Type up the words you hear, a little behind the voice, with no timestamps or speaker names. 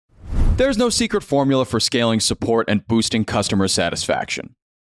There's no secret formula for scaling support and boosting customer satisfaction.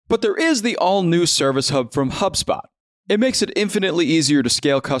 But there is the all-new Service Hub from HubSpot. It makes it infinitely easier to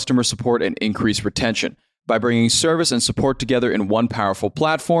scale customer support and increase retention. By bringing service and support together in one powerful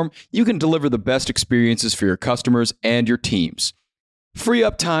platform, you can deliver the best experiences for your customers and your teams. Free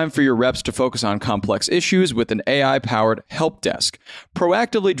up time for your reps to focus on complex issues with an AI-powered help desk.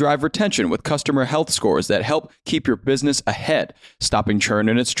 Proactively drive retention with customer health scores that help keep your business ahead, stopping churn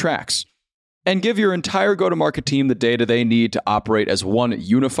in its tracks. And give your entire go-to-market team the data they need to operate as one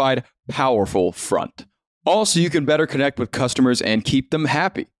unified, powerful front. All so you can better connect with customers and keep them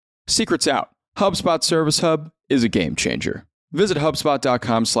happy. Secrets out. HubSpot Service Hub is a game changer. Visit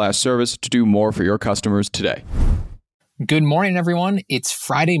HubSpot.com/service to do more for your customers today. Good morning, everyone. It's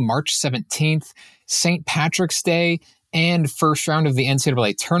Friday, March 17th, St. Patrick's Day, and first round of the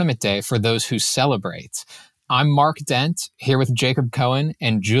NCAA Tournament Day for those who celebrate. I'm Mark Dent, here with Jacob Cohen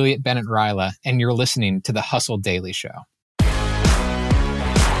and Juliet Bennett-Ryla, and you're listening to the Hustle Daily Show.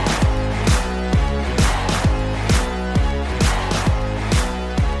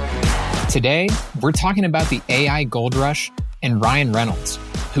 Today, we're talking about the AI gold rush and Ryan Reynolds,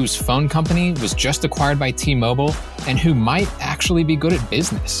 whose phone company was just acquired by T-Mobile and who might actually be good at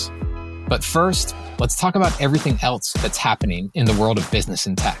business. But first, let's talk about everything else that's happening in the world of business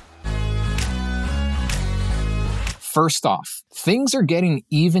and tech. First off, things are getting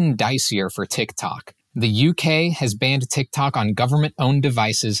even dicier for TikTok. The UK has banned TikTok on government-owned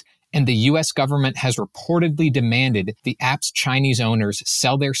devices, and the US government has reportedly demanded the app's Chinese owners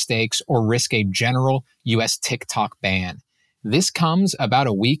sell their stakes or risk a general US TikTok ban. This comes about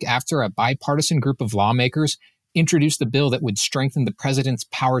a week after a bipartisan group of lawmakers introduced a bill that would strengthen the president's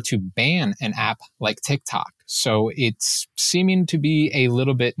power to ban an app like TikTok. So it's seeming to be a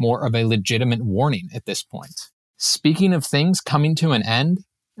little bit more of a legitimate warning at this point. Speaking of things coming to an end,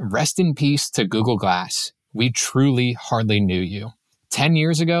 rest in peace to Google Glass. We truly hardly knew you. 10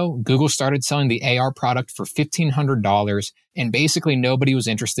 years ago, Google started selling the AR product for $1,500, and basically nobody was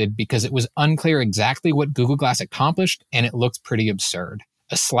interested because it was unclear exactly what Google Glass accomplished, and it looked pretty absurd.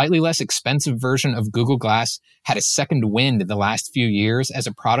 A slightly less expensive version of Google Glass had a second wind in the last few years as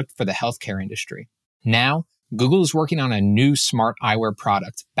a product for the healthcare industry. Now, Google is working on a new smart eyewear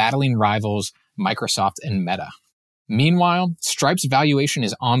product, battling rivals Microsoft and Meta. Meanwhile, Stripe's valuation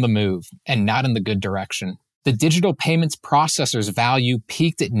is on the move, and not in the good direction. The digital payments processor's value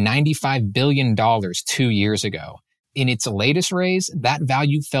peaked at $95 billion 2 years ago. In its latest raise, that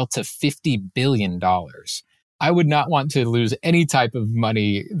value fell to $50 billion. I would not want to lose any type of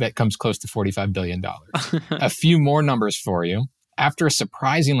money that comes close to $45 billion. A few more numbers for you. After a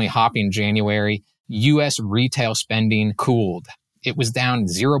surprisingly hopping January, U.S. retail spending cooled. It was down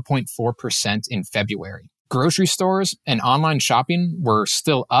 0.4% in February. Grocery stores and online shopping were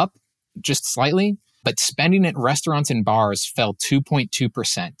still up, just slightly, but spending at restaurants and bars fell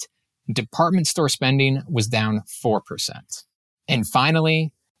 2.2%. Department store spending was down 4%. And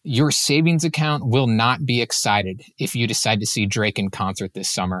finally, your savings account will not be excited if you decide to see Drake in concert this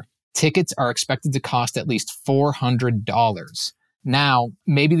summer. Tickets are expected to cost at least $400. Now,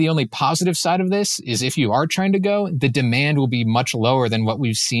 maybe the only positive side of this is if you are trying to go, the demand will be much lower than what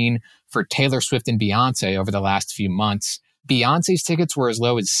we've seen for Taylor Swift and Beyonce over the last few months. Beyonce's tickets were as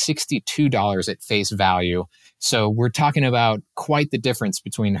low as $62 at face value. So we're talking about quite the difference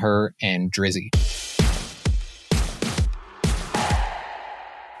between her and Drizzy.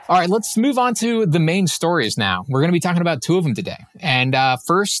 All right, let's move on to the main stories now. We're going to be talking about two of them today. And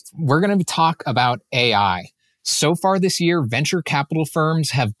first, we're going to talk about AI. So far this year, venture capital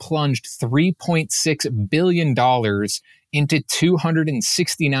firms have plunged $3.6 billion into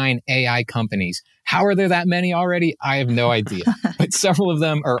 269 AI companies. How are there that many already? I have no idea. But several of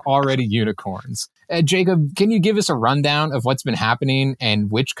them are already unicorns. Jacob, can you give us a rundown of what's been happening and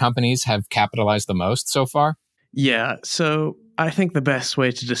which companies have capitalized the most so far? Yeah, so I think the best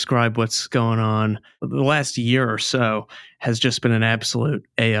way to describe what's going on the last year or so has just been an absolute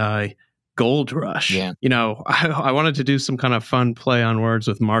AI gold rush. Yeah. You know, I wanted to do some kind of fun play on words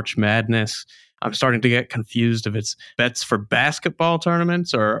with March Madness. I'm starting to get confused if it's bets for basketball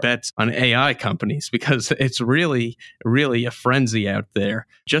tournaments or bets on AI companies, because it's really, really a frenzy out there.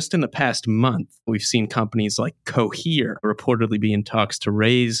 Just in the past month, we've seen companies like Cohere reportedly be in talks to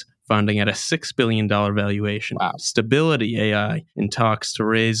raise funding at a $6 billion valuation. Wow. Stability AI in talks to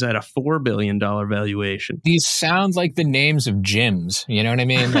raise at a $4 billion valuation. These sound like the names of gyms. You know what I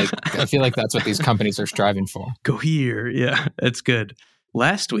mean? Like, I feel like that's what these companies are striving for. Cohere, yeah, that's good.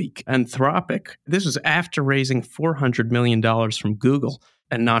 Last week, Anthropic, this was after raising $400 million from Google,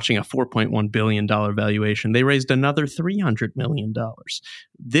 and notching a $4.1 billion valuation. They raised another $300 million.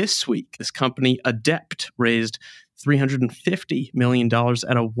 This week, this company, Adept, raised $350 million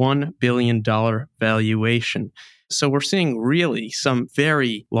at a $1 billion valuation. So we're seeing really some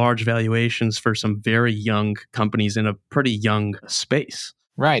very large valuations for some very young companies in a pretty young space.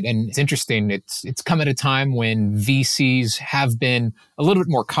 Right. And it's interesting. It's come at a time when VCs have been a little bit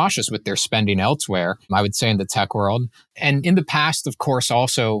more cautious with their spending elsewhere, I would say, in the tech world. And in the past, of course,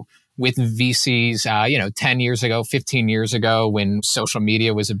 also with VCs, 10 years ago, 15 years ago, when social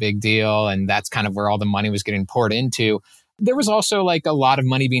media was a big deal, and that's kind of where all the money was getting poured into, there was also like a lot of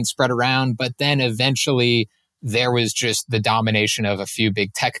money being spread around. But then eventually there was just the domination of a few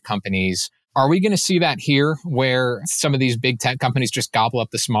big tech companies. Are we going to see that here, where some of these big tech companies just gobble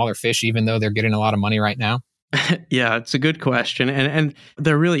up the smaller fish, even though they're getting a lot of money right now? Yeah, it's a good question. And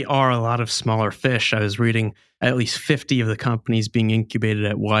there really are a lot of smaller fish. I was reading at least 50 of the companies being incubated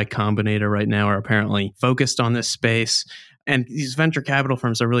at Y Combinator right now are apparently focused on this space. And these venture capital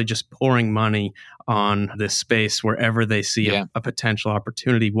firms are really just pouring money on this space wherever they see a potential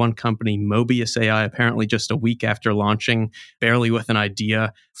opportunity. One company, Mobius AI, apparently just a week after launching, barely with an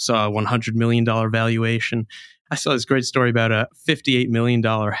idea, saw a $100 million valuation. I saw this great story about a $58 million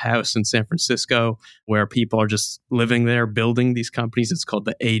house in San Francisco where people are just living there, building these companies. It's called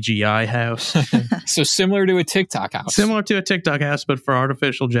the AGI house. So similar to a TikTok house. Similar to a TikTok house, but for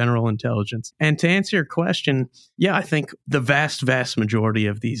artificial general intelligence. And to answer your question, yeah, I think the vast majority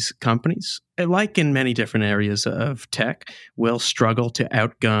of these companies, like in many different areas of tech, will struggle to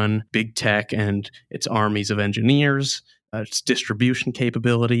outgun big tech and its armies of engineers, its distribution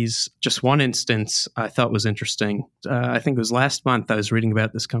capabilities. Just one instance I thought was interesting. I think it was last month I was reading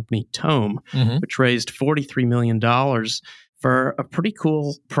about this company, Tome, which raised $43 million for a pretty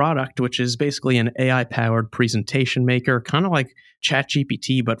cool product, which is basically an AI-powered presentation maker, kind of like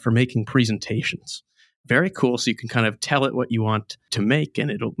ChatGPT, but for making presentations. Very cool. So you can kind of tell it what you want to make, and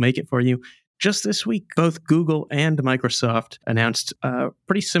it'll make it for you. Just this week, both Google and Microsoft announced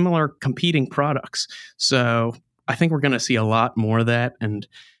pretty similar competing products. So I think we're going to see a lot more of that. And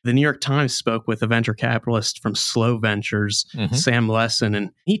the New York Times spoke with a venture capitalist from Slow Ventures, Sam Lesson,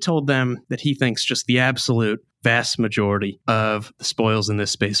 and he told them that he thinks just the absolute vast majority of the spoils in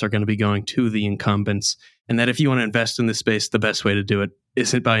this space are going to be going to the incumbents. And that if you want to invest in this space, the best way to do it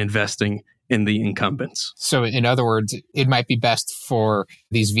isn't by investing in the incumbents. So in other words, it might be best for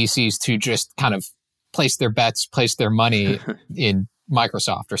these VCs to just kind of place their bets, place their money in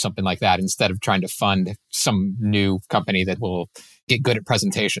Microsoft or something like that, instead of trying to fund some new company that will get good at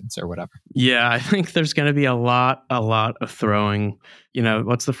presentations or whatever. Yeah, I think there's going to be a lot of throwing,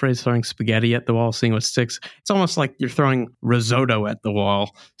 what's the phrase, throwing spaghetti at the wall, seeing what sticks. It's almost like you're throwing risotto at the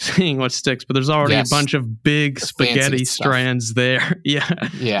wall, seeing what sticks, but there's already a bunch of big spaghetti strands there. Yeah.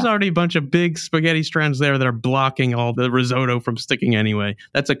 There's already a bunch of big spaghetti strands there that are blocking all the risotto from sticking anyway.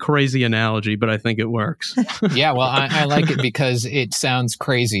 That's a crazy analogy, but I think it works. Yeah, well, I like it because it sounds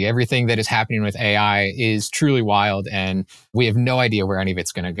crazy. Everything that is happening with AI is truly wild, and we have no idea where any of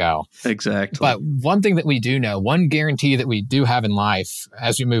it's going to go. Exactly. But one thing that we do know, one guarantee that we do have in life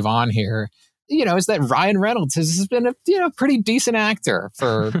as we move on here, is that Ryan Reynolds has been a pretty decent actor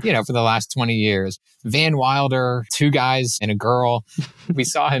for, for the last 20 years. Van Wilder, Two Guys and a Girl. We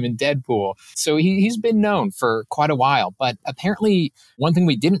saw him in Deadpool. So he's been known for quite a while. But apparently one thing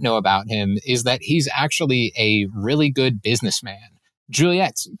we didn't know about him is that he's actually a really good businessman.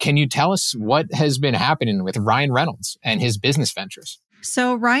 Juliet, can you tell us what has been happening with Ryan Reynolds and his business ventures?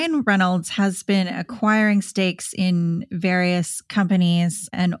 So Ryan Reynolds has been acquiring stakes in various companies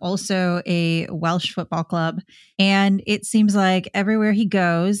and also a Welsh football club. And it seems like everywhere he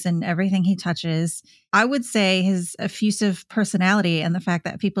goes and everything he touches, I would say his effusive personality and the fact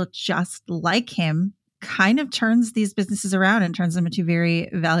that people just like him kind of turns these businesses around and turns them into very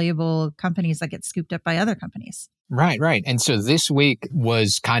valuable companies that get scooped up by other companies. Right. And so this week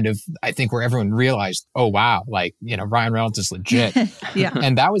was kind of, I think, where everyone realized, oh, wow, Ryan Reynolds is legit. Yeah.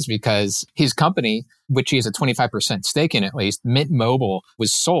 And that was because his company, which he has a 25% stake in at least, Mint Mobile,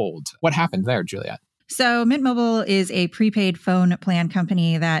 was sold. What happened there, Juliet? So Mint Mobile is a prepaid phone plan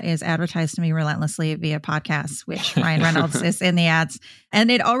company that is advertised to me relentlessly via podcasts, which Ryan Reynolds is in the ads.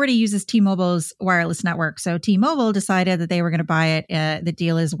 And it already uses T-Mobile's wireless network. So T-Mobile decided that they were going to buy it. The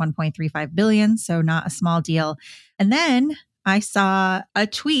deal is $1.35 billion, so not a small deal. And then I saw a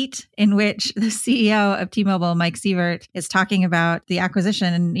tweet in which the CEO of T-Mobile, Mike Sievert, is talking about the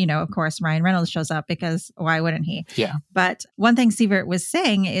acquisition. And, of course, Ryan Reynolds shows up because why wouldn't he? Yeah. But one thing Sievert was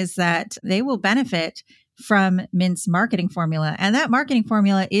saying is that they will benefit from Mint's marketing formula. And that marketing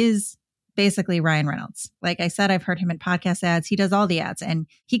formula is basically Ryan Reynolds. Like I said, I've heard him in podcast ads. He does all the ads, and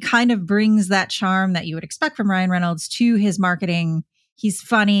he kind of brings that charm that you would expect from Ryan Reynolds to his marketing. He's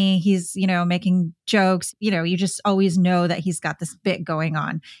funny. He's, making jokes. You just always know that he's got this bit going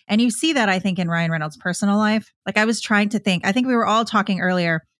on. And you see that, I think, in Ryan Reynolds' personal life. Like I was trying to think, I think we were all talking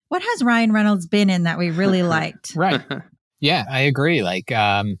earlier, what has Ryan Reynolds been in that we really liked? Right. Yeah, I agree. Like,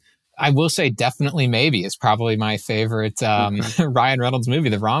 I will say definitely maybe is probably my favorite Ryan Reynolds movie,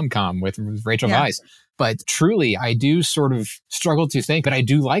 the rom-com with Rachel Weisz. But truly, I do sort of struggle to think, but I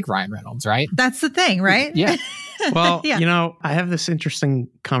do like Ryan Reynolds, right? That's the thing, right? Yeah. Well, I have this interesting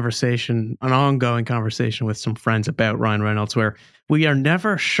conversation, an ongoing conversation with some friends about Ryan Reynolds, where we are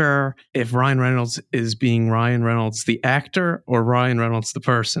never sure if Ryan Reynolds is being Ryan Reynolds, the actor, or Ryan Reynolds, the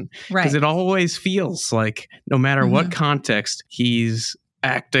person. Right. Because it always feels like no matter what context, he's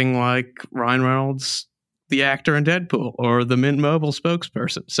acting like Ryan Reynolds, the actor in Deadpool, or the Mint Mobile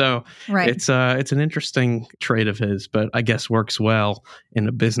spokesperson. So it's an interesting trait of his, but I guess works well in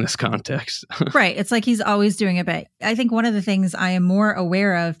a business context. Right. It's like he's always doing a bit. I think one of the things I am more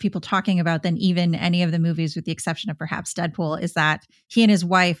aware of people talking about than even any of the movies, with the exception of perhaps Deadpool, is that he and his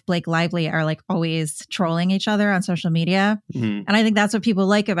wife, Blake Lively, are like always trolling each other on social media. And I think that's what people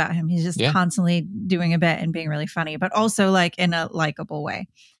like about him. He's just constantly doing a bit and being really funny, but also like in a likable way.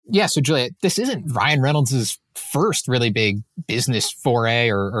 Yeah, so Julia, this isn't Ryan Reynolds' first really big business foray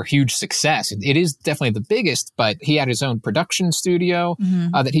or huge success. It is definitely the biggest, but he had his own production studio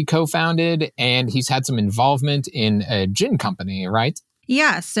that he co-founded, and he's had some involvement in a gin company, right?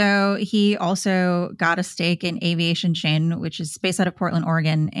 Yeah, so he also got a stake in Aviation Gin, which is based out of Portland,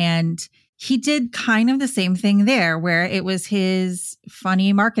 Oregon, and he did kind of the same thing there, where it was his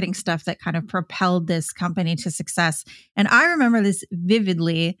funny marketing stuff that kind of propelled this company to success. And I remember this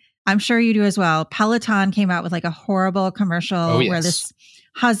vividly. I'm sure you do as well. Peloton came out with like a horrible commercial where this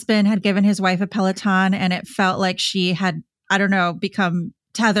husband had given his wife a Peloton, and it felt like she had, I don't know, become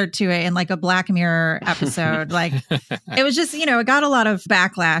tethered to it in like a Black Mirror episode. Like it was just, it got a lot of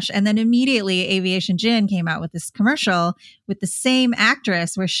backlash. And then immediately Aviation Gin came out with this commercial with the same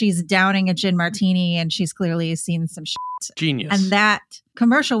actress where she's downing a gin martini and she's clearly seen some shit. Genius. And that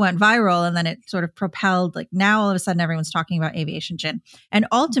commercial went viral, and then it sort of propelled, like now all of a sudden everyone's talking about Aviation Gin. And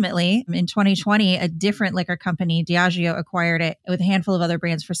ultimately in 2020, a different liquor company, Diageo, acquired it with a handful of other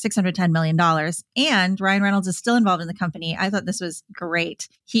brands for $610 million. And Ryan Reynolds is still involved in the company. I thought this was great.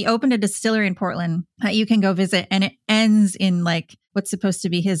 He opened a distillery in Portland that you can go visit, and it ends in like what's supposed to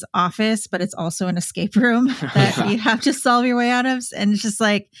be his office, but it's also an escape room that you have to solve your way out of. And it's just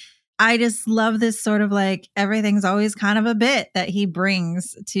like, I just love this sort of like everything's always kind of a bit that he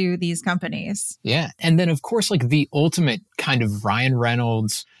brings to these companies. Yeah. And then, of course, like the ultimate kind of Ryan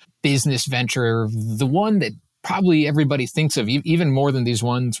Reynolds business venture, the one that probably everybody thinks of even more than these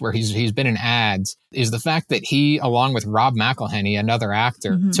ones where he's been in ads, is the fact that he, along with Rob McElhenney, another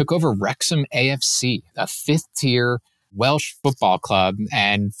actor, took over Wrexham AFC, a fifth-tier Welsh football club.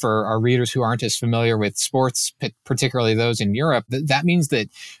 And for our readers who aren't as familiar with sports, particularly those in Europe, that means that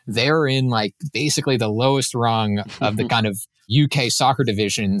they're in like basically the lowest rung of the kind of UK soccer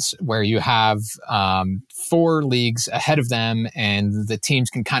divisions, where you have 4 leagues ahead of them, and the teams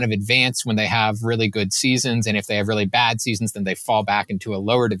can kind of advance when they have really good seasons. And if they have really bad seasons, then they fall back into a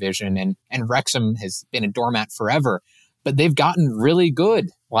lower division. And Wrexham has been a doormat forever, but they've gotten really good.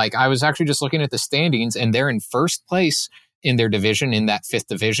 Like I was actually just looking at the standings, and they're in first place in their division, in that 5th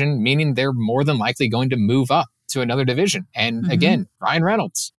division, meaning they're more than likely going to move up to another division. And again, Ryan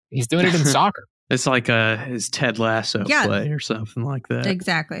Reynolds, he's doing it in soccer. It's like his Ted Lasso play or something like that.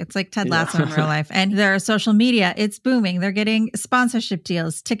 Exactly. It's like Ted Lasso in real life. And their social media, it's booming. They're getting sponsorship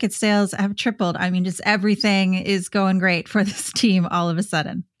deals. Ticket sales have tripled. I mean, just everything is going great for this team all of a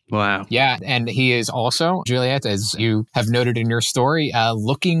sudden. Wow. Yeah. And he is also, Juliet, as you have noted in your story,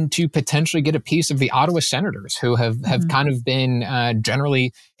 looking to potentially get a piece of the Ottawa Senators, who have kind of been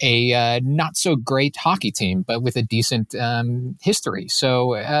generally a not so great hockey team, but with a decent history.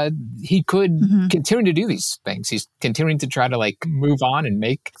 So he could continue to do these things. He's continuing to try to like move on and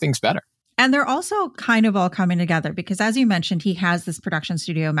make things better. And they're also kind of all coming together because, as you mentioned, he has this production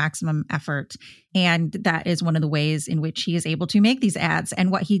studio, Maximum Effort. And that is one of the ways in which he is able to make these ads. And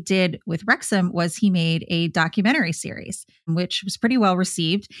what he did with Wrexham was he made a documentary series, which was pretty well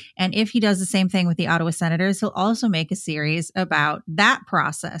received. And if he does the same thing with the Ottawa Senators, he'll also make a series about that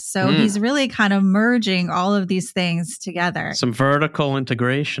process. So he's really kind of merging all of these things together. Some vertical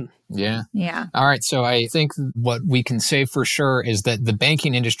integration. Yeah. Yeah. All right. So I think what we can say for sure is that the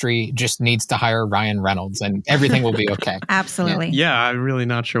banking industry just needs to hire Ryan Reynolds and everything will be okay. Absolutely. Yeah, I'm really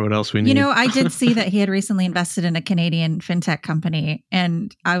not sure what else we need. I did see that he had recently invested in a Canadian fintech company,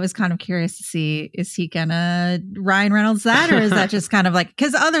 and I was kind of curious to see, is he gonna Ryan Reynolds that, or is that just kind of like,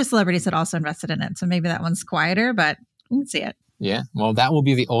 because other celebrities had also invested in it, so maybe that one's quieter, but we can see it. Yeah. Well, that will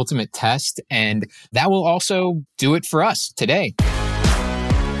be the ultimate test, and that will also do it for us today.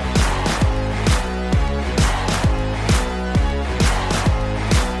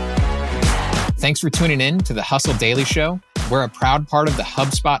 Thanks for tuning in to the Hustle Daily Show. We're a proud part of the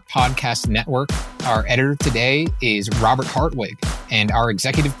HubSpot Podcast Network. Our editor today is Robert Hartwig, and our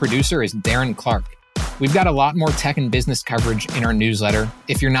executive producer is Darren Clark. We've got a lot more tech and business coverage in our newsletter.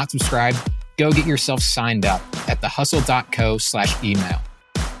 If you're not subscribed, go get yourself signed up at thehustle.co/email.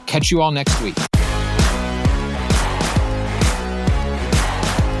 Catch you all next week.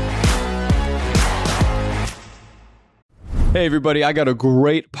 Hey, everybody, I got a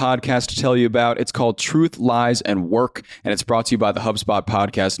great podcast to tell you about. It's called Truth, Lies, and Work, and it's brought to you by the HubSpot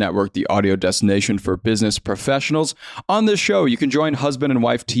Podcast Network, the audio destination for business professionals. On this show, you can join husband and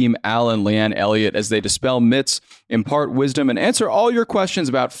wife team Al and Leanne Elliott as they dispel myths, impart wisdom, and answer all your questions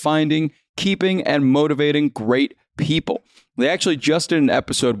about finding, keeping, and motivating great people. They actually just did an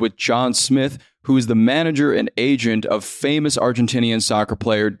episode with John Smith, who is the manager and agent of famous Argentinian soccer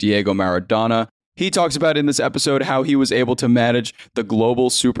player Diego Maradona. He talks about in this episode how he was able to manage the global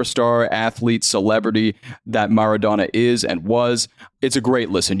superstar, athlete, celebrity that Maradona is and was. It's a great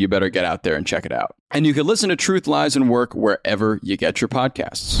listen. You better get out there and check it out. And you can listen to Truth, Lies, and Work wherever you get your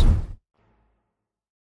podcasts.